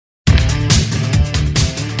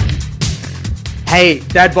Hey,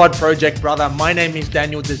 Dad Bod Project brother, my name is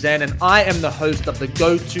Daniel Dezan and I am the host of the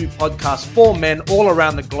go-to podcast for men all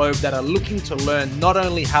around the globe that are looking to learn not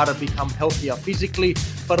only how to become healthier physically,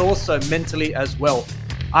 but also mentally as well.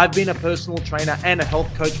 I've been a personal trainer and a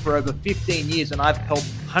health coach for over 15 years and I've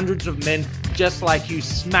helped hundreds of men just like you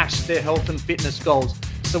smash their health and fitness goals.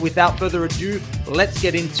 So without further ado, let's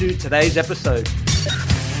get into today's episode.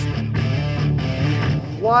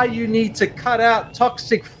 Why you need to cut out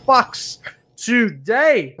toxic fucks.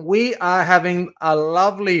 Today, we are having a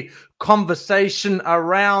lovely conversation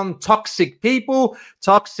around toxic people,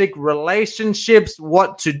 toxic relationships,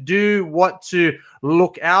 what to do, what to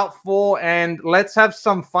look out for, and let's have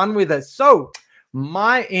some fun with it. So,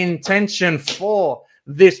 my intention for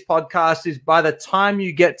this podcast is by the time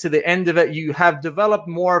you get to the end of it, you have developed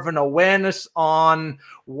more of an awareness on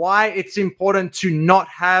why it's important to not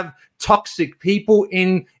have toxic people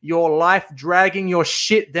in your life dragging your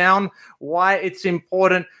shit down, why it's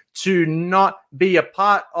important to not be a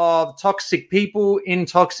part of toxic people in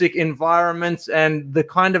toxic environments, and the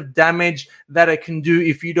kind of damage that it can do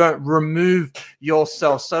if you don't remove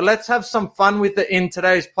yourself. So let's have some fun with it in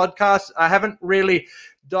today's podcast. I haven't really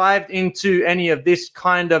dived into any of this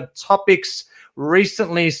kind of topics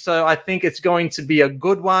recently, so I think it's going to be a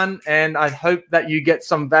good one and I hope that you get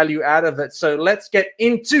some value out of it. So let's get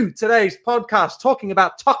into today's podcast talking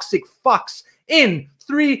about toxic fucks in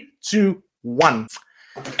 3, 2, 1.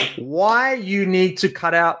 Why you need to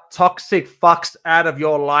cut out toxic fucks out of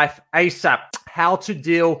your life ASAP. How to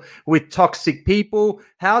deal with toxic people,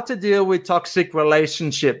 how to deal with toxic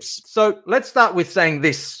relationships. So let's start with saying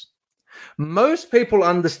this. Most people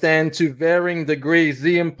understand to varying degrees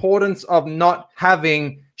the importance of not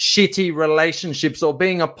having shitty relationships or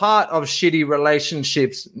being a part of shitty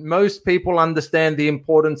relationships. Most people understand the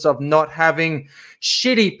importance of not having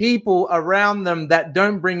shitty people around them that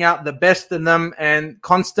don't bring out the best in them and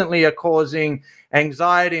constantly are causing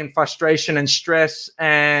anxiety and frustration and stress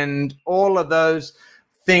and all of those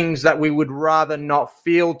things that we would rather not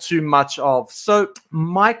feel too much of. So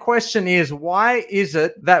my question is, why is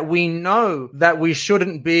it that we know that we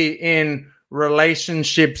shouldn't be in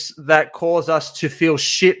relationships that cause us to feel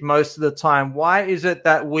shit most of the time? Why is it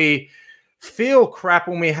that we feel crap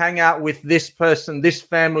when we hang out with this person, this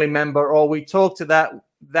family member, or we talk to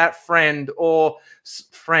that friend or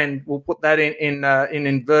friend, we'll put that in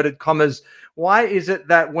inverted commas. Why is it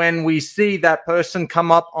that when we see that person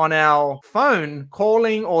come up on our phone,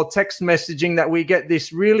 calling or text messaging, that we get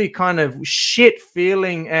this really kind of shit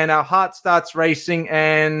feeling and our heart starts racing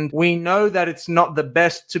and we know that it's not the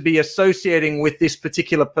best to be associating with this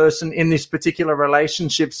particular person in this particular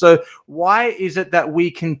relationship? So why is it that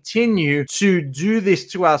we continue to do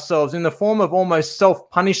this to ourselves in the form of almost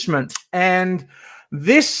self-punishment? And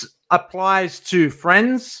this applies to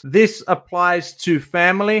friends, this applies to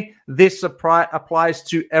family, this applies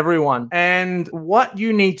to everyone. And what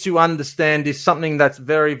you need to understand is something that's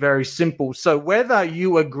very, very simple. So whether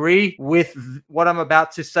you agree with what I'm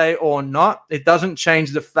about to say or not, it doesn't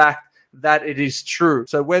change the fact that it is true.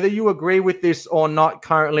 So whether you agree with this or not,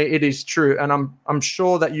 currently it is true. And I'm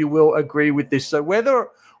sure that you will agree with this. So whether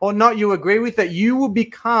or not you agree with it, you will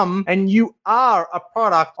become and you are a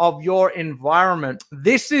product of your environment.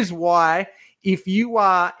 This is why if you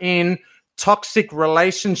are in toxic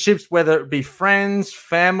relationships, whether it be friends,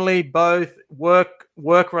 family, both,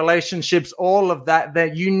 work relationships, all of that,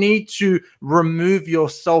 that you need to remove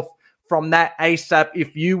yourself from that ASAP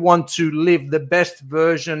if you want to live the best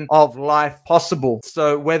version of life possible.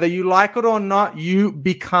 So whether you like it or not, you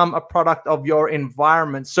become a product of your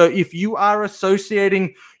environment. So if you are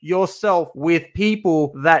associating yourself with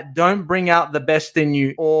people that don't bring out the best in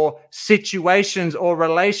you, or situations or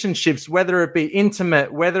relationships, whether it be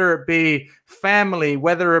intimate, whether it be family,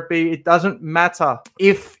 whether it be, it doesn't matter.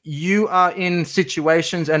 If you are in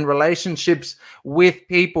situations and relationships with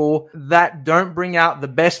people that don't bring out the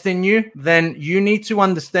best in you, then you need to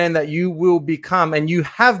understand that you will become and you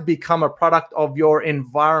have become a product of your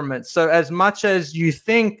environment. So as much as you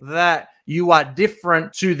think that you are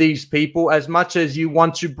different to these people, as much as you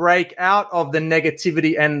want to break out of the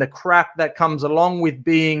negativity and the crap that comes along with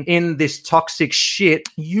being in this toxic shit,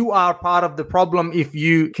 you are part of the problem if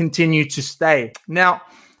you continue to stay. Now,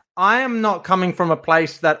 I am not coming from a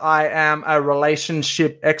place that I am a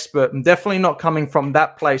relationship expert. I'm definitely not coming from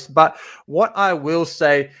that place. But what I will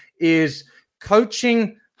say is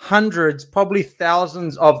coaching hundreds, probably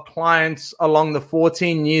thousands of clients along the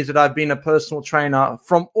 14 years that I've been a personal trainer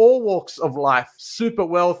from all walks of life, super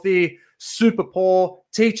wealthy, super poor,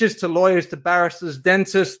 teachers to lawyers to barristers,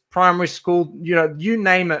 dentists, primary school, you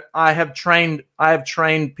name it. I have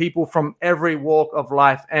trained people from every walk of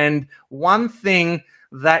life. And one thing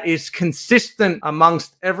that is consistent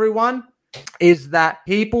amongst everyone is that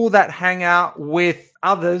people that hang out with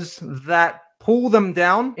others that pull them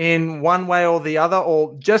down in one way or the other,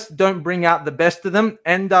 or just don't bring out the best of them,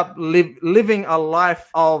 end up living a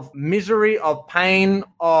life of misery, of pain,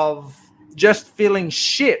 of just feeling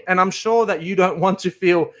shit. And I'm sure that you don't want to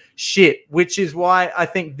feel shit, which is why I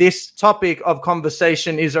think this topic of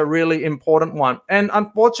conversation is a really important one. And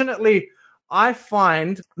unfortunately, I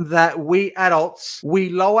find that we adults, we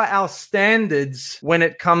lower our standards when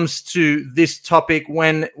it comes to this topic,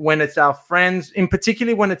 when it's our friends, in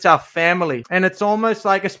particularly when it's our family. And it's almost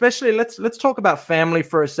like, especially let's talk about family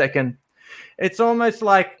for a second. It's almost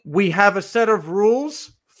like we have a set of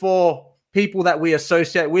rules for people that we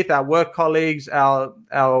associate with, our work colleagues, our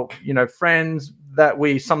friends that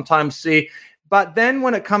we sometimes see. But then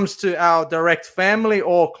when it comes to our direct family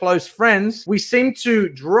or close friends, we seem to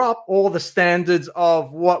drop all the standards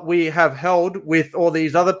of what we have held with all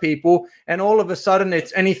these other people. And all of a sudden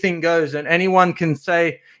it's anything goes, and anyone can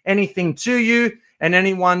say anything to you, and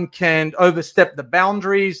anyone can overstep the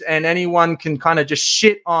boundaries, and anyone can kind of just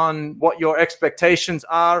shit on what your expectations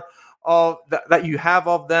are of that you have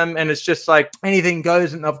of them. And it's just like anything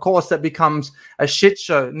goes. And of course that becomes a shit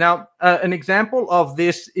show. Now, an example of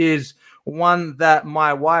this is one that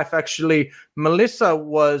my wife, actually, Melissa,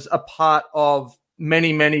 was a part of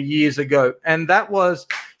many, many years ago. And that was,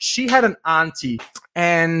 she had an auntie,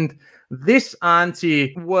 and this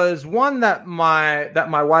auntie was one that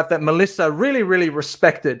my wife, that Melissa, really, really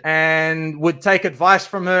respected and would take advice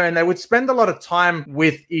from her. And they would spend a lot of time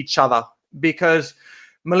with each other because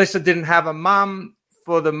Melissa didn't have a mum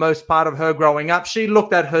for the most part of her growing up. She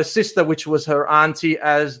looked at her sister, which was her auntie,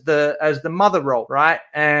 as the mother role, right?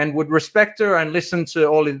 And would respect her and listen to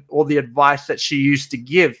all the advice that she used to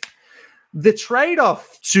give. The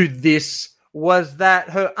trade-off to this was that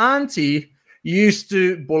her auntie used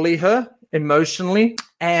to bully her emotionally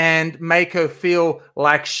and make her feel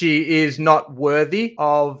like she is not worthy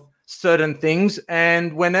of certain things.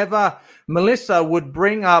 And whenever Melissa would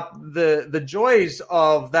bring up the joys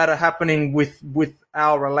of that are happening with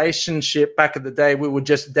our relationship back in the day, we were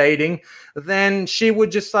just dating, then she would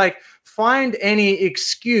just like find any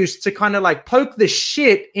excuse to kind of like poke the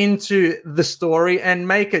shit into the story and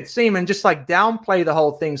make it seem, and just like downplay the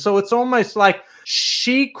whole thing. So it's almost like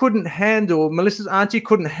Melissa's auntie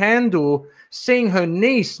couldn't handle seeing her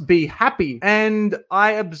niece be happy. And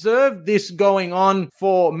I observed this going on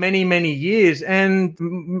for many, many years, and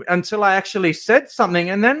until I actually said something.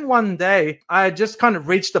 And then one day I just kind of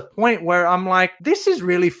reached a point where I'm like, this is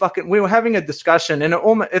really fucking, we were having a discussion, and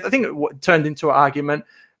I think it turned into an argument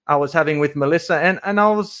I was having with Melissa. And I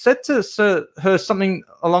was said to her something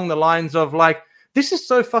along the lines of like, this is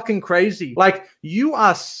so fucking crazy. Like, you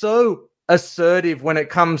are so assertive when it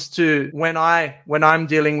comes to when I'm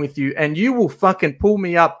dealing with you, and you will fucking pull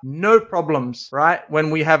me up, no problems, right?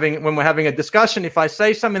 When we're having a discussion, if I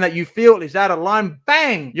say something that you feel is out of line,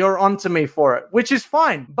 bang, you're onto me for it, which is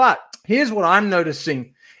fine. But here's what I'm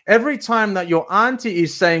noticing. Every time that your auntie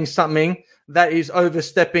is saying something that is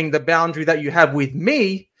overstepping the boundary that you have with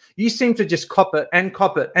me, you seem to just cop it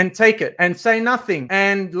and take it and say nothing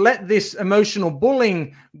and let this emotional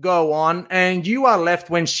bullying go on. And you are left,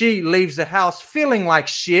 when she leaves the house, feeling like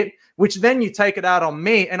shit, which then you take it out on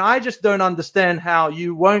me. And I just don't understand how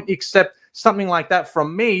you won't accept something like that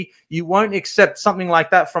from me. You won't accept something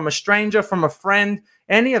like that from a stranger, from a friend,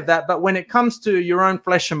 any of that. But when it comes to your own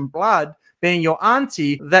flesh and blood, being your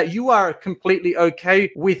auntie, that you are completely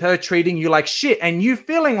okay with her treating you like shit and you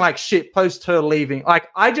feeling like shit post her leaving. Like,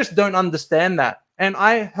 I just don't understand that. And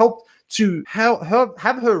I helped to have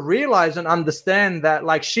her realize and understand that,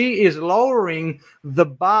 like, she is lowering the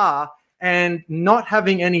bar and not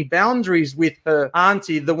having any boundaries with her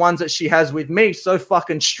auntie, the ones that she has with me, so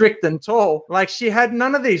fucking strict and tall. Like, she had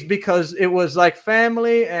none of these because it was like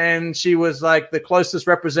family, and she was like the closest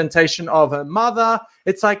representation of her mother.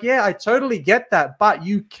 It's like, yeah, I totally get that, but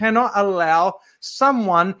you cannot allow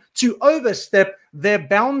someone to overstep their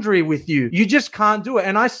boundary with you. You just can't do it.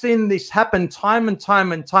 And I've seen this happen time and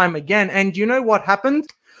time and time again. And you know what happened?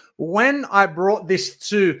 When I brought this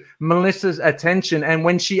to Melissa's attention, and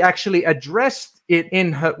when she actually addressed it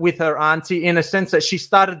in her with her auntie, in a sense that she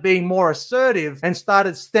started being more assertive and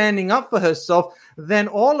started standing up for herself. Then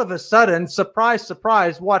all of a sudden, surprise,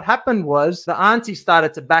 surprise, what happened was the auntie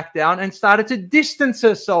started to back down and started to distance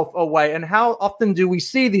herself away. And how often do we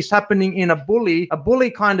see this happening in a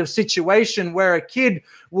bully kind of situation, where a kid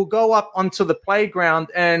will go up onto the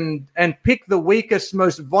playground and pick the weakest,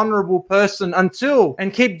 most vulnerable person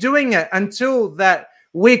and keep doing it until that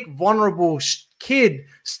weak, vulnerable kid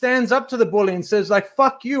stands up to the bully and says, like,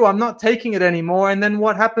 fuck you, I'm not taking it anymore. And then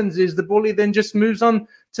what happens is the bully then just moves on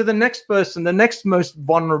to the next person, the next most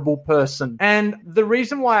vulnerable person. And the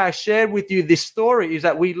reason why I shared with you this story is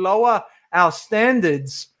that we lower our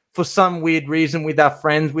standards for some weird reason with our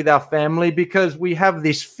friends, with our family, because we have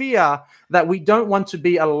this fear that we don't want to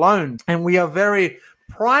be alone. And we are very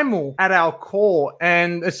primal at our core.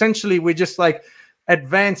 And essentially we're just like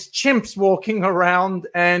advanced chimps walking around,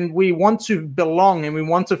 and we want to belong and we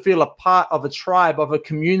want to feel a part of a tribe, of a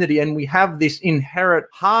community. And we have this inherent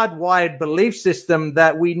hardwired belief system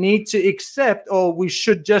that we need to accept, or we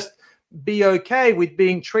should just be okay with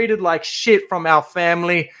being treated like shit from our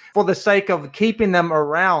family for the sake of keeping them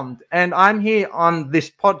around. And I'm here on this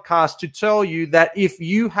podcast to tell you that if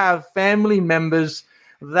you have family members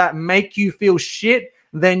that make you feel shit,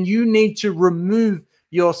 then you need to remove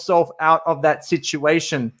yourself out of that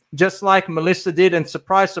situation, just like Melissa did. And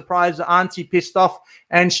surprise, surprise, the auntie pissed off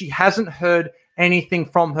and she hasn't heard anything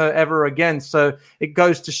from her ever again. So it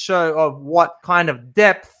goes to show of what kind of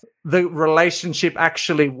depth the relationship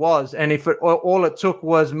actually was. And if all it took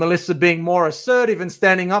was Melissa being more assertive and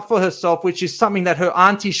standing up for herself, which is something that her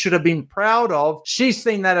auntie should have been proud of, she's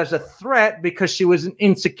seen that as a threat because she was an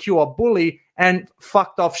insecure bully, and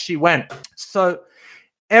fucked off she went. So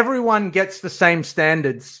everyone gets the same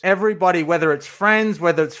standards. Everybody, whether it's friends,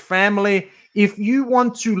 whether it's family, if you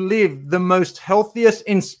want to live the most healthiest,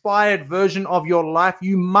 inspired version of your life,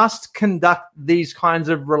 you must conduct these kinds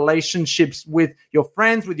of relationships with your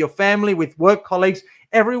friends, with your family, with work colleagues.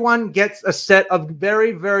 Everyone gets a set of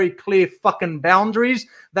very, very clear fucking boundaries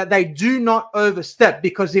that they do not overstep,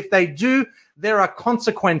 because if they do, there are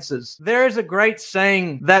consequences. There is a great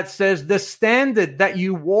saying that says the standard that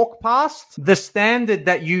you walk past, the standard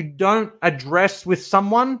that you don't address with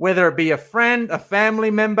someone, whether it be a friend, a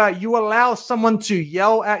family member, you allow someone to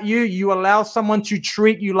yell at you, you allow someone to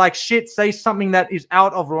treat you like shit, say something that is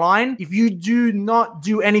out of line. If you do not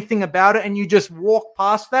do anything about it and you just walk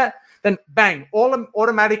past that, then bang,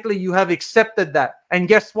 automatically you have accepted that. And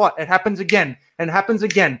guess what? It happens again and happens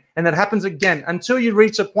again and it happens again until you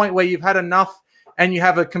reach a point where you've had enough and you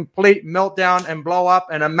have a complete meltdown and blow up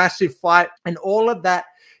and a massive fight. And all of that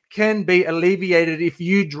can be alleviated if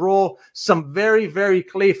you draw some very, very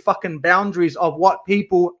clear fucking boundaries of what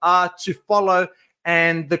people are to follow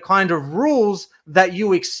and the kind of rules that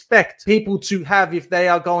you expect people to have if they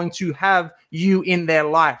are going to have you in their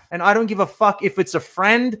life. And I don't give a fuck if it's a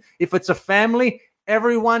friend, if it's a family.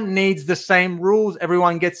 Everyone needs the same rules.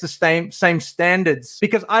 Everyone gets the same standards.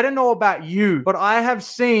 Because I don't know about you, but I have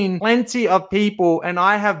seen plenty of people and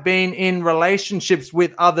I have been in relationships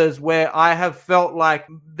with others where I have felt like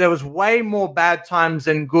there was way more bad times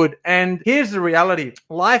than good. And here's the reality.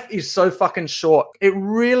 Life is so fucking short. It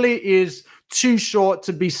really is too short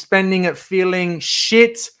to be spending it feeling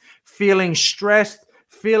shit, feeling stressed,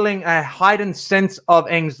 feeling a heightened sense of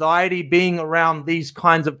anxiety being around these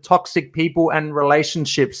kinds of toxic people and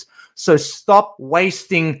relationships. So stop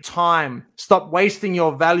wasting time. Stop wasting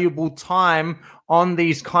your valuable time on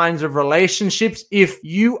these kinds of relationships. If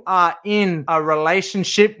you are in a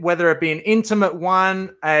relationship, whether it be an intimate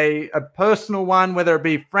one, a personal one, whether it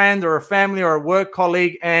be a friend or a family or a work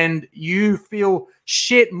colleague, and you feel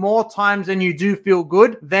shit more times than you do feel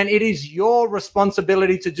good, then it is your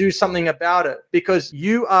responsibility to do something about it, because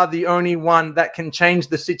you are the only one that can change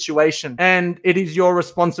the situation. And it is your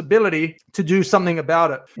responsibility to do something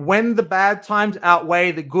about it. When the bad times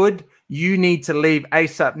outweigh the good, you need to leave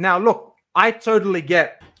ASAP. Now, look, I totally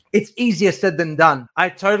get it's easier said than done. I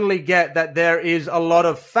totally get that there is a lot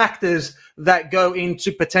of factors that go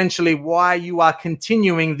into potentially why you are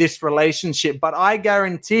continuing this relationship. But I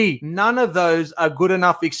guarantee none of those are good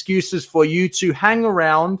enough excuses for you to hang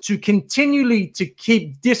around, to continually to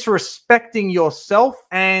keep disrespecting yourself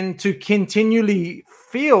and to continually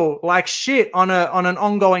feel like shit on an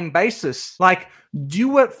ongoing basis. Like,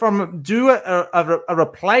 do it a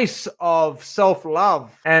place of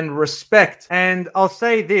self-love and respect. And I'll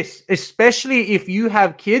say this, especially if you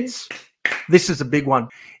have kids, this is a big one.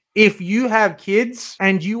 If you have kids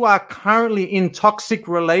and you are currently in toxic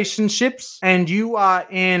relationships and you are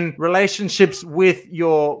in relationships with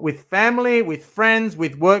family, with friends,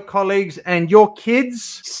 with work colleagues, and your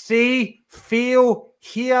kids see, feel,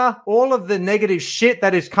 hear all of the negative shit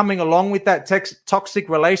that is coming along with that toxic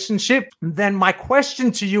relationship, then my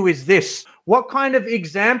question to you is this. What kind of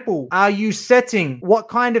example are you setting? What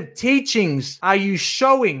kind of teachings are you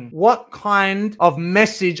showing? What kind of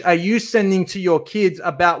message are you sending to your kids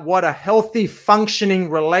about what a healthy, functioning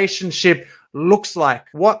relationship looks like?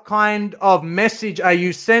 What kind of message are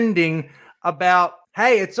you sending about,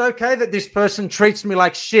 hey, it's okay that this person treats me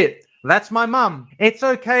like shit? That's my mum. It's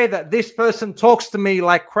okay that this person talks to me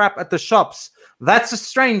like crap at the shops. That's a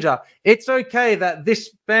stranger. It's okay that this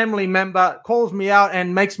family member calls me out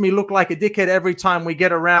and makes me look like a dickhead every time we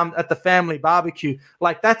get around at the family barbecue.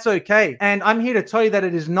 Like, that's okay. And I'm here to tell you that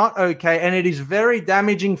it is not okay. And it is very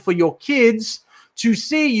damaging for your kids to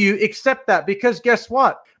see you accept that, because guess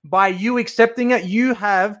what? By you accepting it, you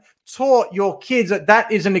have taught your kids that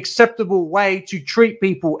that is an acceptable way to treat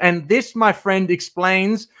people. And this, my friend,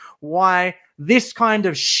 explains why this kind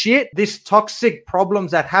of shit, this toxic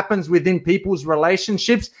problems that happens within people's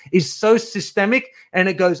relationships is so systemic, and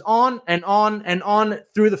it goes on and on and on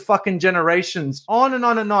through the fucking generations, on and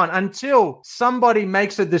on and on, until somebody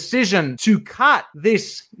makes a decision to cut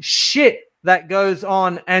this shit that goes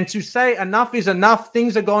on and to say enough is enough.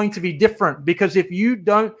 Things are going to be different, because if you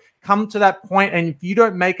don't come to that point and if you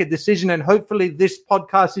don't make a decision, and hopefully this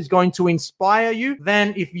podcast is going to inspire you,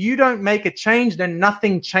 then if you don't make a change, then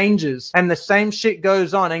nothing changes and the same shit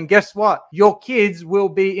goes on. And guess what? Your kids will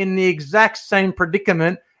be in the exact same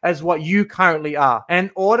predicament as what you currently are.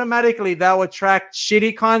 And automatically they'll attract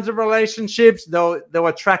shitty kinds of relationships. They'll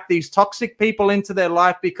attract these toxic people into their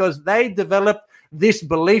life because they developed this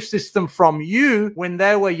belief system from you when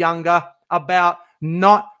they were younger about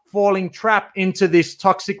not falling trapped into this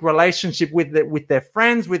toxic relationship with their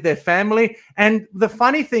friends, with their family. And the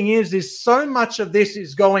funny thing is so much of this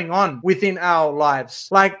is going on within our lives.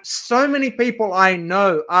 Like, so many people I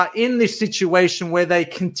know are in this situation where they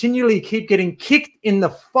continually keep getting kicked in the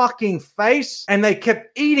fucking face, and they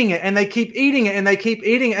kept eating it, and they keep eating it, and they keep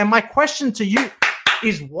eating it. And my question to you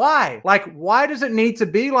is why? Like, why does it need to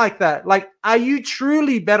be like that? Like, are you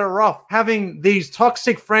truly better off having these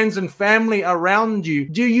toxic friends and family around you?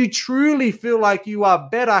 Do you truly feel like you are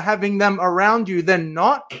better having them around you than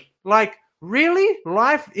not? Like, really?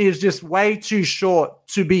 Life is just way too short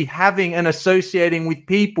to be having and associating with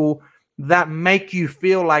people that make you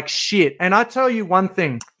feel like shit. And I tell you one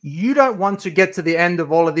thing, you don't want to get to the end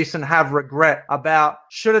of all of this and have regret about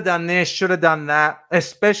should have done this, should have done that,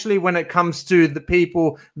 especially when it comes to the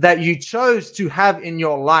people that you chose to have in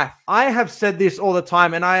your life. I have said this all the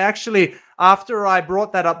time, and I actually, after I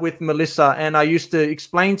brought that up with Melissa and I used to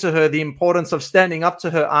explain to her the importance of standing up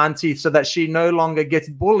to her auntie so that she no longer gets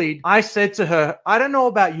bullied, I said to her, I don't know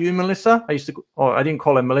about you, Melissa. I didn't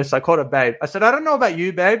call her Melissa, I called her babe. I said, I don't know about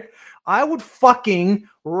you, babe. I would fucking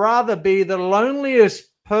rather be the loneliest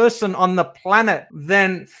person on the planet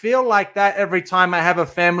than feel like that every time I have a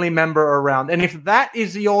family member around. And if that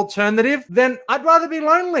is the alternative, then I'd rather be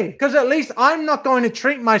lonely, because at least I'm not going to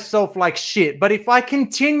treat myself like shit. But if I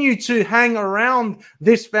continue to hang around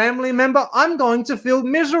this family member, I'm going to feel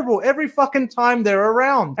miserable every fucking time they're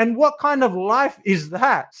around. And what kind of life is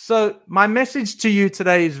that? So my message to you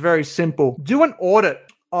today is very simple. Do an audit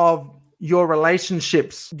of your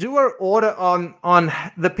relationships. Do an audit on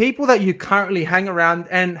the people that you currently hang around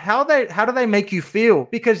and how do they make you feel?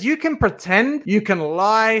 Because you can pretend, you can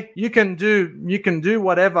lie, you can do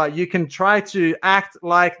whatever. You can try to act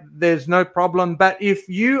like there's no problem. But if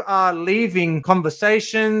you are leaving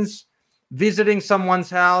conversations, visiting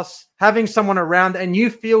someone's house, having someone around, and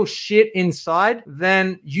you feel shit inside,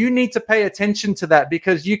 then you need to pay attention to that,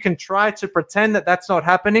 because you can try to pretend that that's not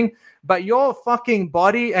happening. But your fucking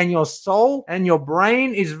body and your soul and your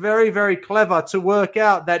brain is very, very clever to work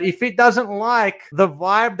out that if it doesn't like the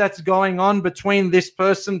vibe that's going on between this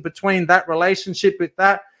person, between that relationship with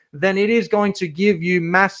that, then it is going to give you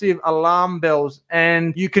massive alarm bells.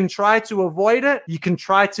 And you can try to avoid it. You can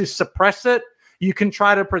try to suppress it. You can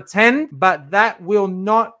try to pretend, but that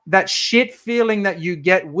shit feeling that you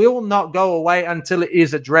get will not go away until it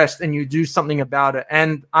is addressed and you do something about it.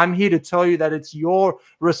 And I'm here to tell you that it's your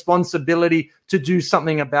responsibility to do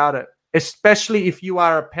something about it. Especially if you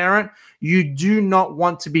are a parent, you do not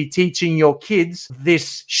want to be teaching your kids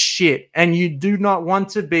this shit. And you do not want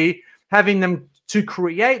to be having them to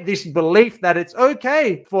create this belief that it's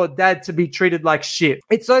okay for dad to be treated like shit.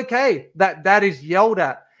 It's okay that dad is yelled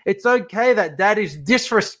at. It's okay that dad is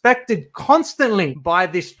disrespected constantly by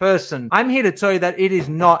this person. I'm here to tell you that it is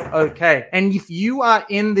not okay. And if you are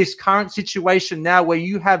in this current situation now where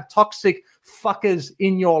you have toxic fuckers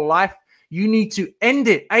in your life, you need to end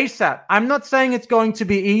it ASAP. I'm not saying it's going to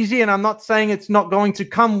be easy, and I'm not saying it's not going to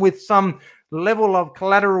come with some level of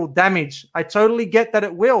collateral damage. I totally get that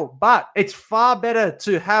it will, but it's far better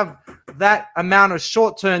to have that amount of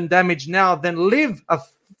short-term damage now than live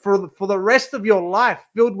for the rest of your life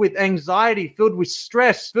filled with anxiety, filled with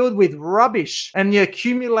stress, filled with rubbish and the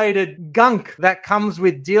accumulated gunk that comes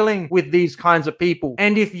with dealing with these kinds of people.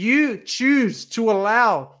 And if you choose to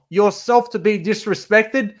allow yourself to be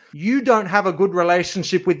disrespected, you don't have a good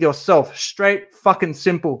relationship with yourself. Straight fucking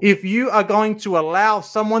simple. If you are going to allow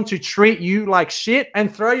someone to treat you like shit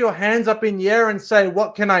and throw your hands up in the air and say,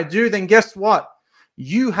 what can I do? Then guess what?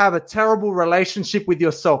 You have a terrible relationship with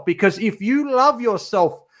yourself, because if you love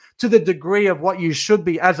yourself to the degree of what you should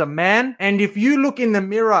be as a man, and if you look in the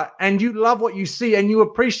mirror and you love what you see and you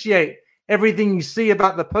appreciate everything you see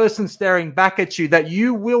about the person staring back at you, that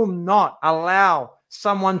you will not allow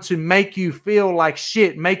someone to make you feel like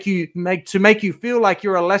shit, make you feel like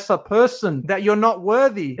you're a lesser person, that you're not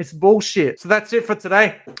worthy. It's bullshit. So that's it for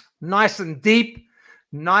today. Nice and deep,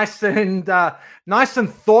 nice and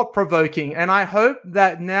thought-provoking. And I hope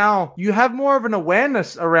that now you have more of an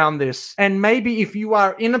awareness around this. And maybe if you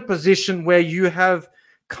are in a position where you have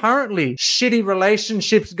currently shitty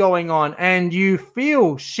relationships going on and you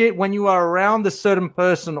feel shit when you are around a certain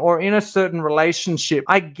person or in a certain relationship,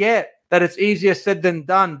 I get that it's easier said than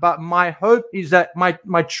done. But my hope is that my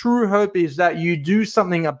true hope is that you do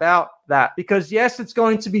something about that. Because yes, it's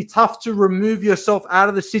going to be tough to remove yourself out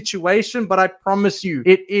of the situation, but I promise you,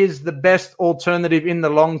 it is the best alternative in the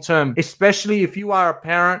long term, especially if you are a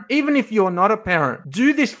parent. Even if you're not a parent,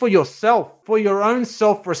 do this for yourself, for your own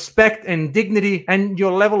self-respect and dignity and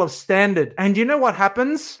your level of standard. And you know what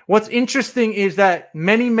happens? What's interesting is that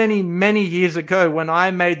many years ago, when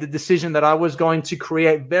I made the decision that I was going to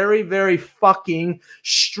create very, very fucking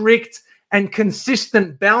strict and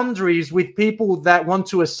consistent boundaries with people that want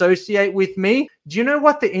to associate with me, do you know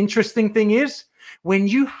what the interesting thing is? When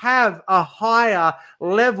you have a higher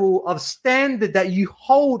level of standard that you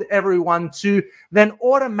hold everyone to, then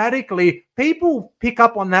automatically people pick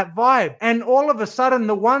up on that vibe. And all of a sudden,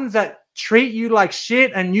 the ones that treat you like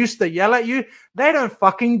shit and used to yell at you, they don't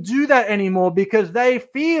fucking do that anymore, because they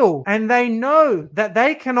feel and they know that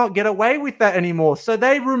they cannot get away with that anymore. So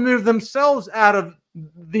they remove themselves out of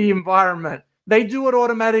the environment. They do it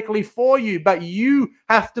automatically for you, but you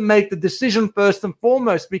have to make the decision first and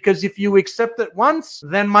foremost, because if you accept it once,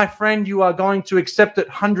 then my friend, you are going to accept it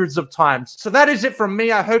hundreds of times. So that is it from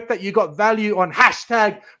me. I hope that you got value on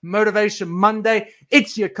 #Motivation Monday.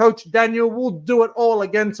 It's your coach, Daniel. We'll do it all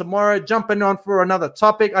again tomorrow, jumping on for another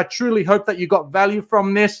topic. I truly hope that you got value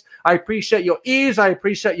from this. I appreciate your ears. I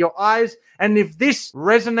appreciate your eyes. And if this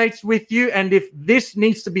resonates with you, and if this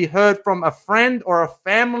needs to be heard from a friend or a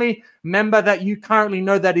family member that you currently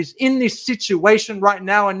know that is in this situation right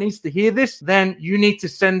now and needs to hear this, then you need to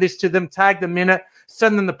send this to them, tag them in it,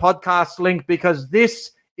 send them the podcast link, because this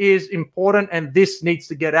is important and this needs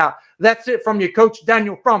to get out. That's it from your coach,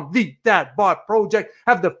 Daniel, from the Dad Bod Project.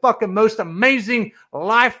 Have the fucking most amazing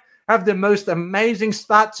life. Have the most amazing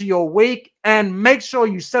start to your week, and make sure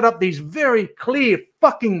you set up these very clear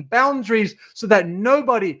fucking boundaries so that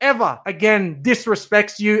nobody ever again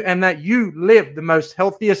disrespects you, and that you live the most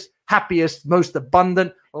healthiest, happiest, most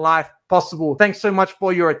abundant life possible. Thanks so much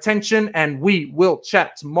for your attention, and we will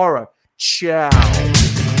chat tomorrow. Ciao.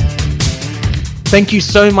 Thank you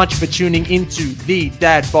so much for tuning into the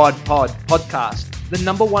Dad Bod podcast, the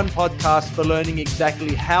 #1 podcast for learning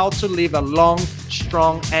exactly how to live a long,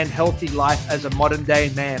 strong, and healthy life as a modern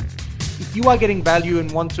day man. If you are getting value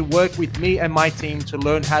and want to work with me and my team to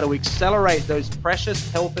learn how to accelerate those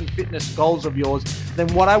precious health and fitness goals of yours, then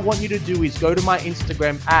what I want you to do is go to my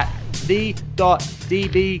Instagram at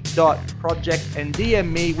the.db.project and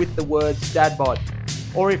DM me with the words DadBod.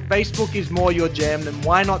 Or if Facebook is more your jam, then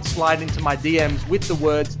why not slide into my DMs with the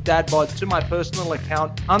words DadBod to my personal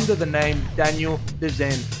account under the name Daniel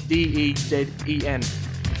Dezen, Dezen.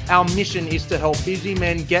 Our mission is to help busy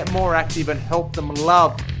men get more active and help them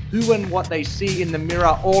love who and what they see in the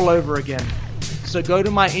mirror all over again. So go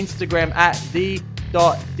to my Instagram at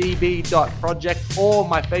the.db.project or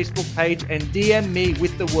my Facebook page and DM me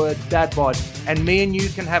with the word DadBod, and me and you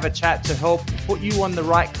can have a chat to help put you on the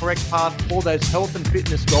correct path for those health and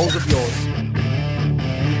fitness goals of yours.